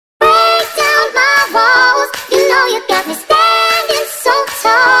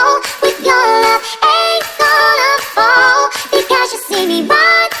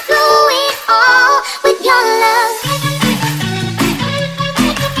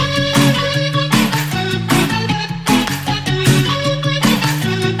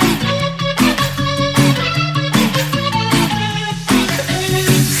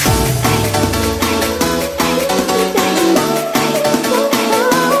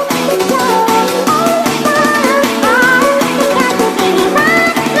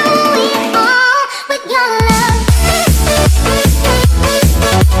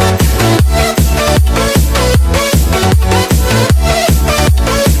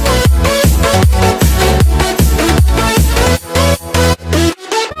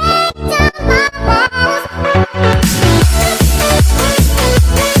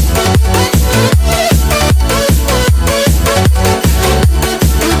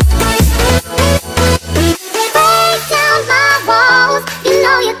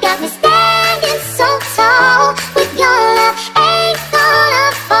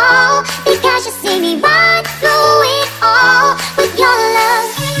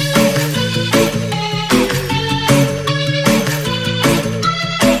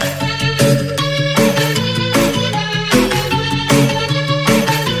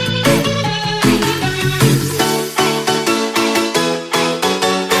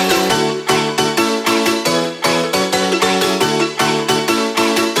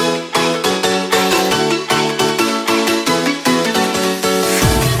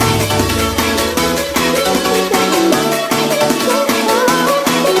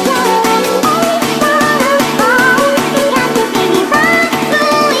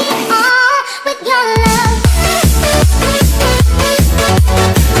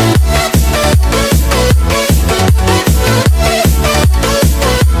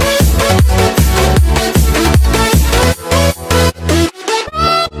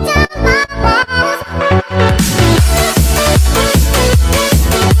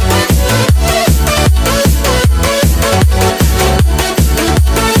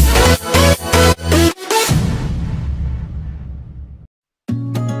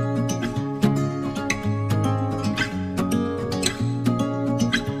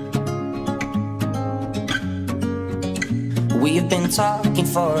talking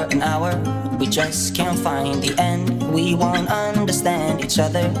for an hour, we just can't find the end. We won't understand each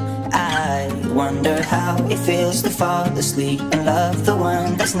other. I wonder how it feels to fall asleep and love the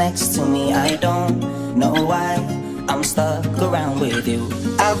one that's next to me. I don't know why I'm stuck around with you.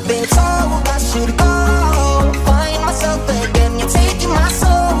 I've been told I should go find myself again. You're taking my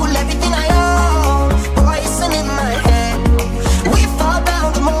soul, everything I own, poison in my head. We fall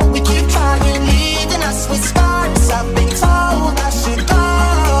down the more we keep trying, leaving us with scars. I've been told I should go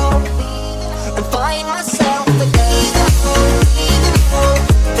and find myself again.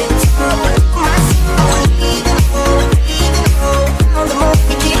 Been told my soul, the more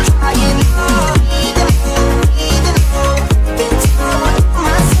we keep trying. Been told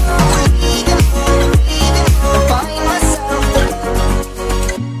my soul, and find myself again.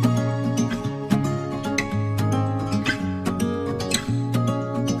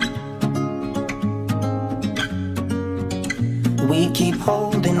 We keep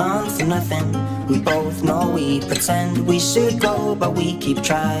holding on for nothing. We both know we pretend we should go, but we keep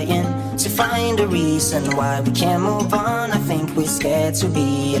trying to find a reason why we can't move on. I think we're scared to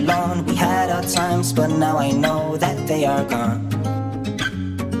be alone. We had our times, but now I know that they are gone.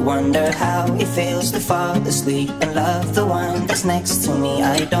 Wonder how it feels to fall asleep and love the one that's next to me.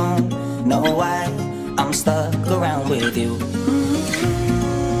 I don't know why I'm stuck around with you.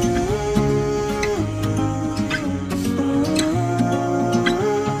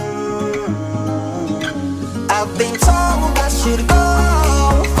 I've been told I should go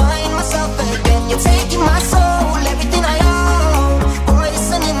find myself again. You're taking my soul, everything I own,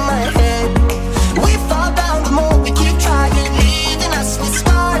 poison in my head. We fall down the more we keep trying, leaving us with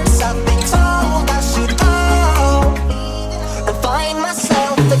scars. I've been told I should go and find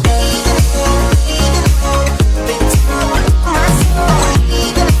myself again. Been told my soul,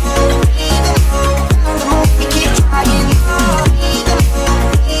 the more we keep trying.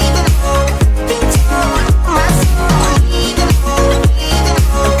 Been told my soul, and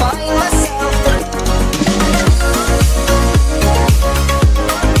find myself again.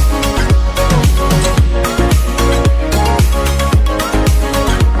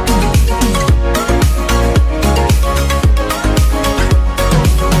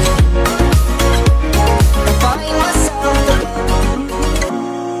 Find myself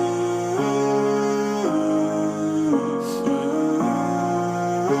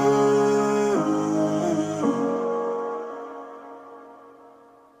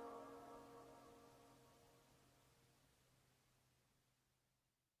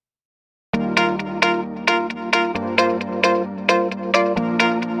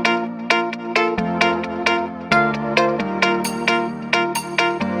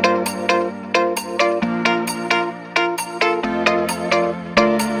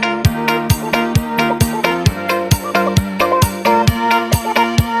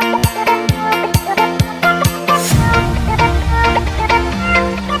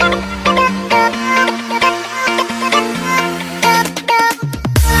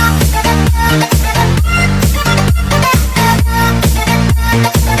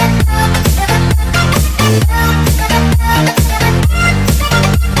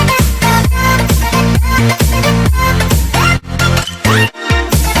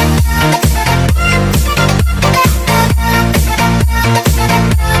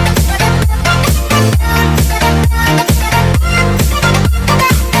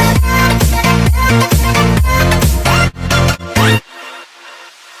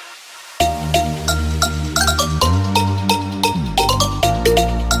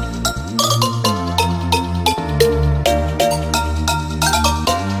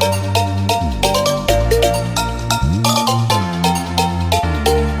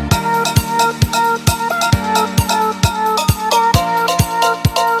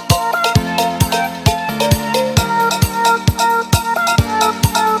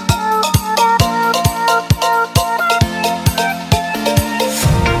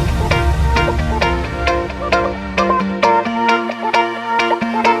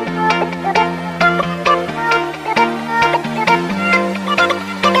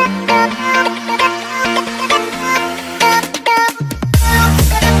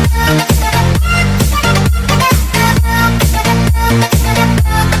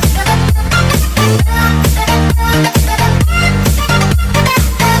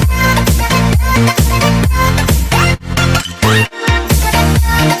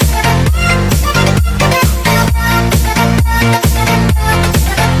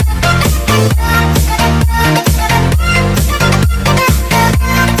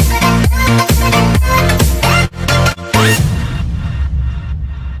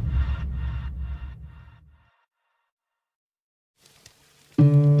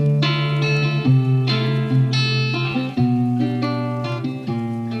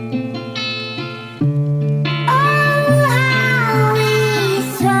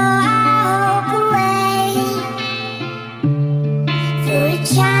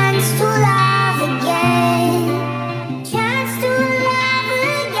chance to love again, chance to love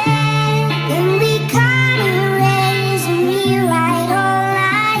again. Then we come erase and rewrite all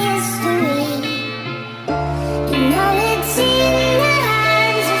our history. You know it's in the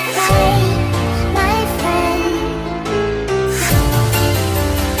hands of fate, my friend.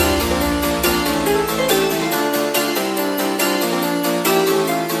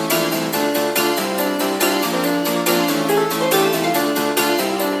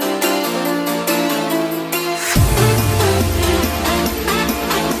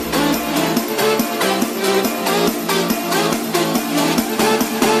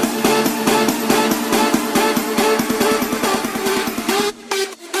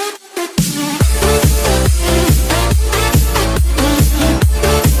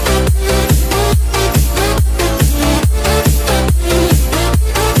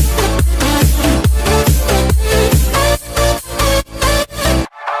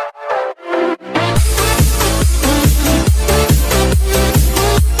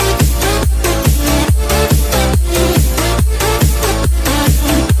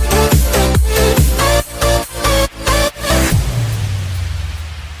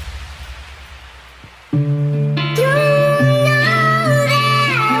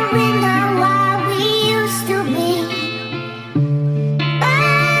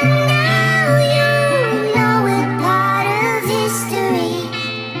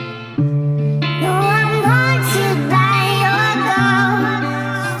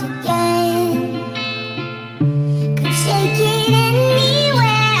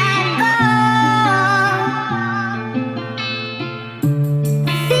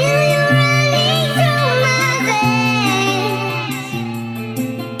 Feel you running through my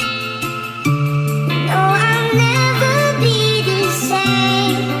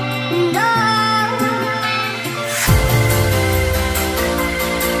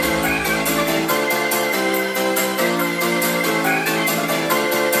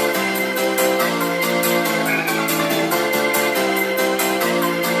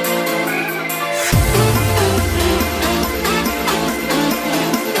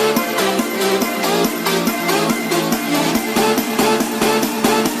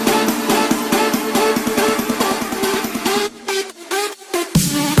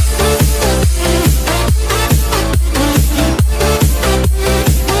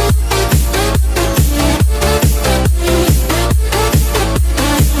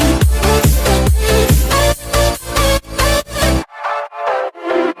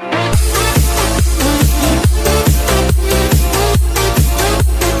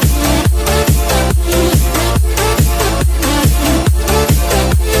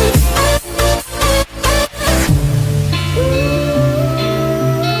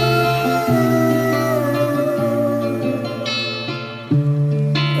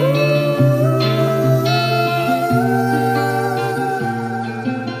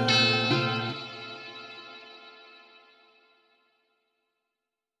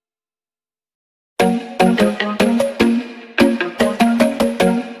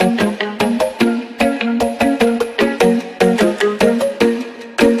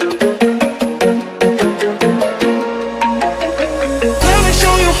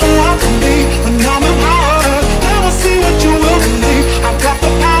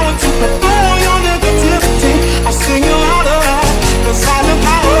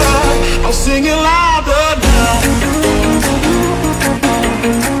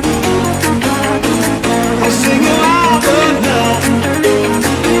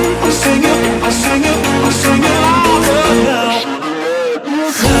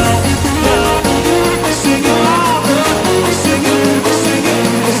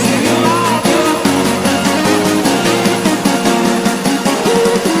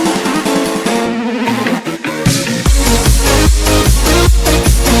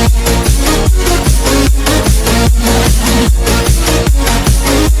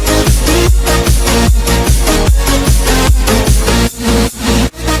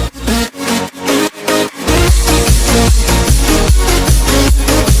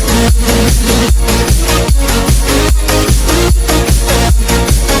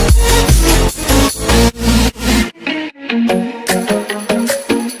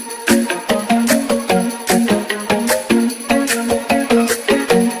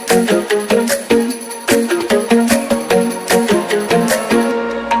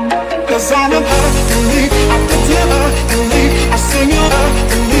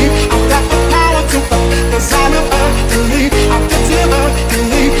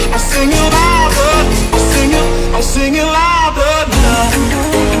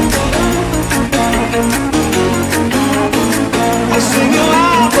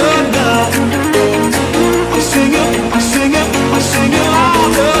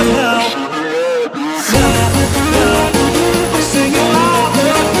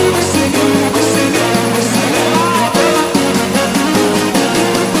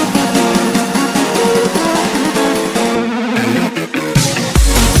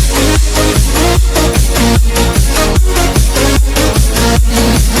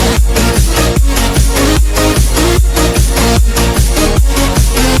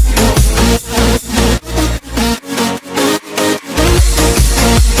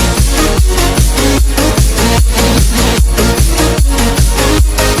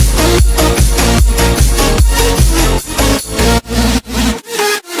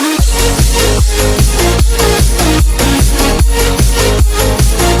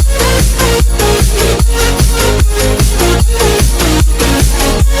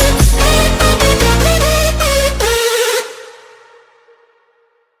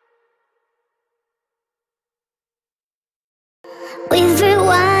We've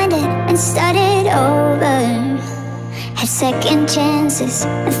rewinded and started over. Had second chances,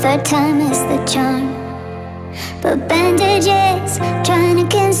 the third time is the charm. But bandages trying to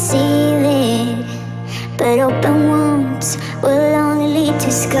conceal it, but open wounds will only lead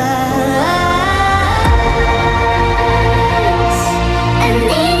to scars. I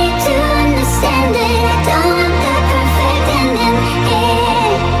need you to understand it. I don't want the perfect ending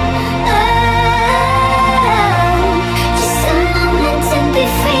here. Oh, just a moment to be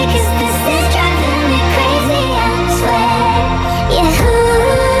free, 'cause this is driving me crazy, I swear. Yeah, who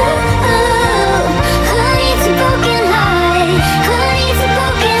needs a broken heart? Who needs a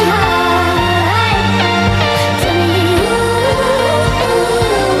broken heart? Tell me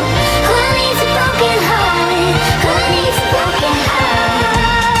who needs a broken heart? Who needs a broken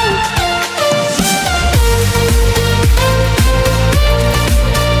heart?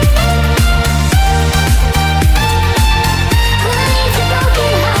 Who needs a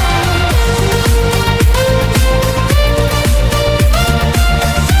broken heart?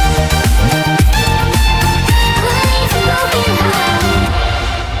 Who needs a broken heart?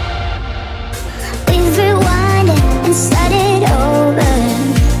 We've rewinded and started over.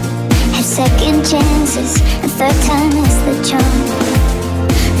 Had second chances, and third time is the charm.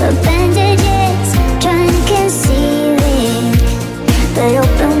 But bandages trying to conceal it, but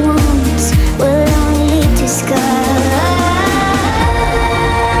open wounds will only lead to scars.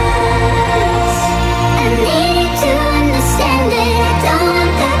 I need you to understand it. I don't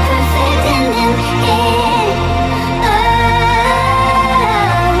want the perfect ending here. Oh,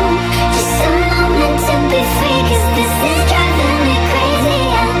 just a moment to be free, 'cause this is driving me crazy,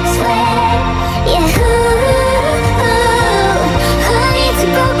 I swear. Yeah, who needs a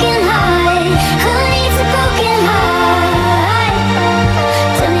broken heart? Who needs a broken heart?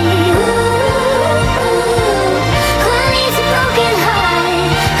 Tell me who needs a broken heart?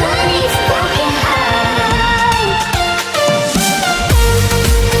 Who needs a broken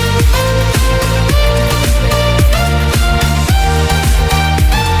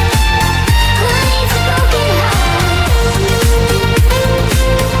heart? Who needs a broken heart?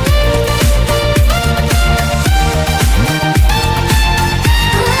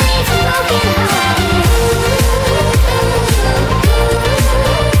 Who needs a broken heart?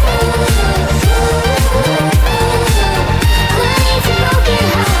 Who needs a broken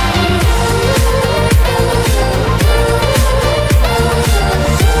heart?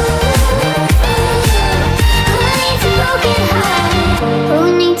 Who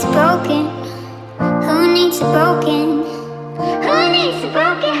needs a broken? Who needs a broken? Who needs a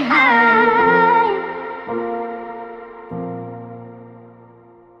broken heart?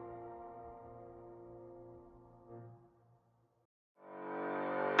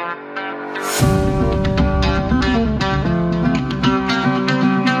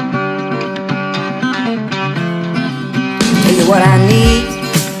 Tell you what I need,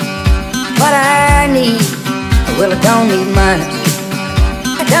 what I need. Well, I don't need much,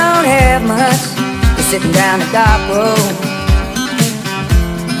 I don't have much. You're sitting down a dark road,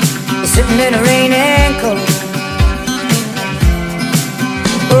 you're sitting in the rain and cold.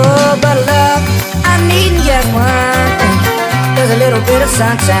 Oh, but love, I need just one thing. There's a little bit of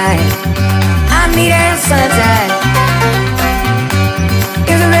sunshine, I need a sunshine.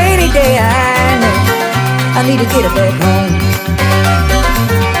 It's a rainy day, I know, I need to get it back home.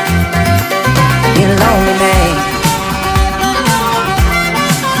 Being a lonely man,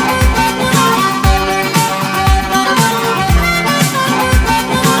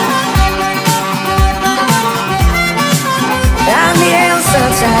 I need a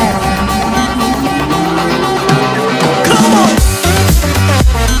sunshine. Come on!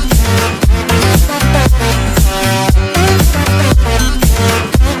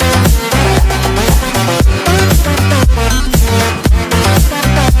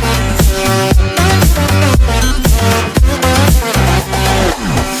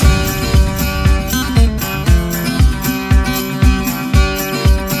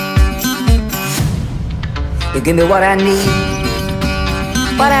 You give me what I need,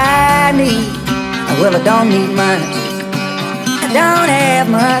 what I need. Well, I don't need much, I don't have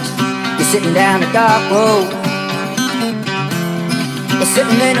much. You're sitting down a dark road, you're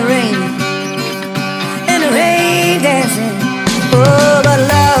sitting in the rain dancing. Oh, but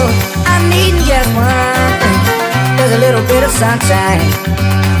love, I need just one thing. There's a little bit of sunshine,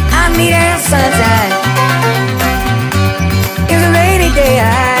 I need a sunshine. It's a rainy day,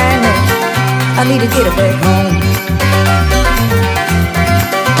 I know, I need to get it back home.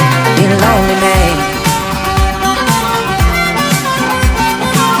 Being a lonely man,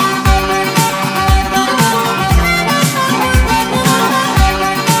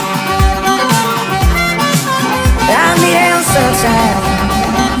 outside.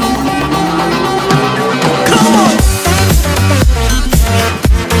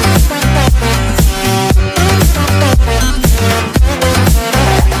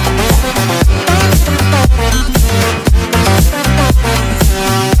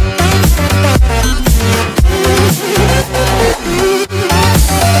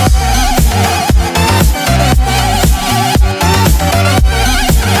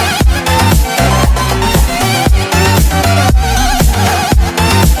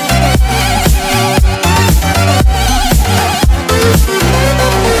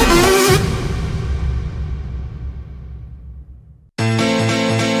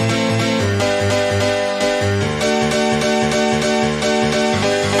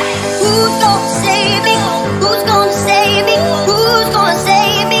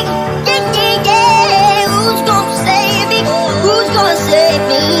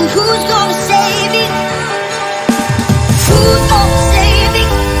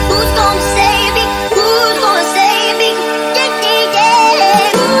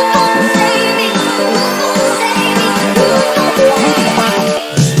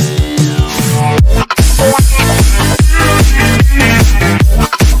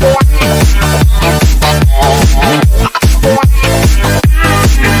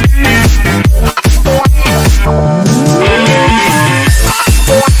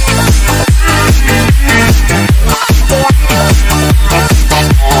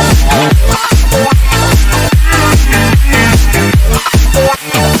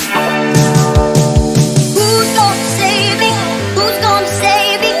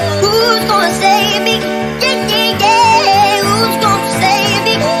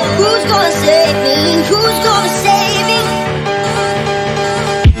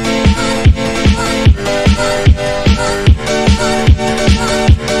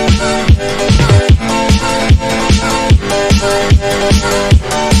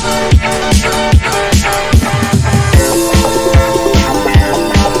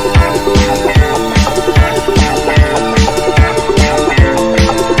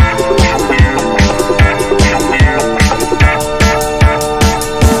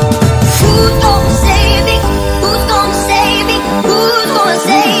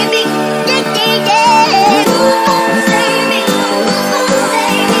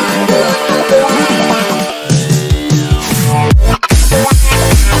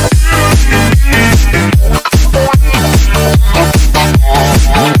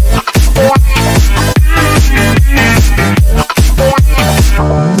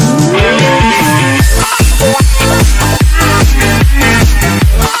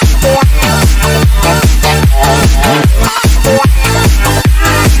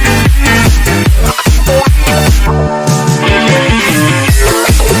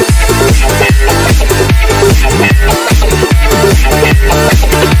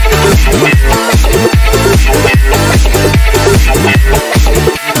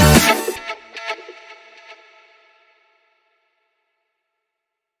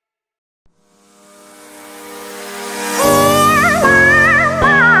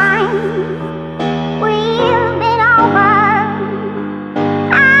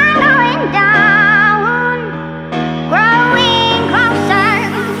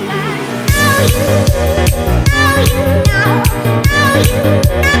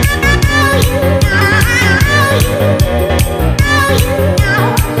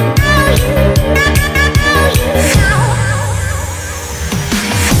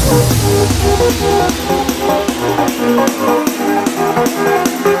 Thank you.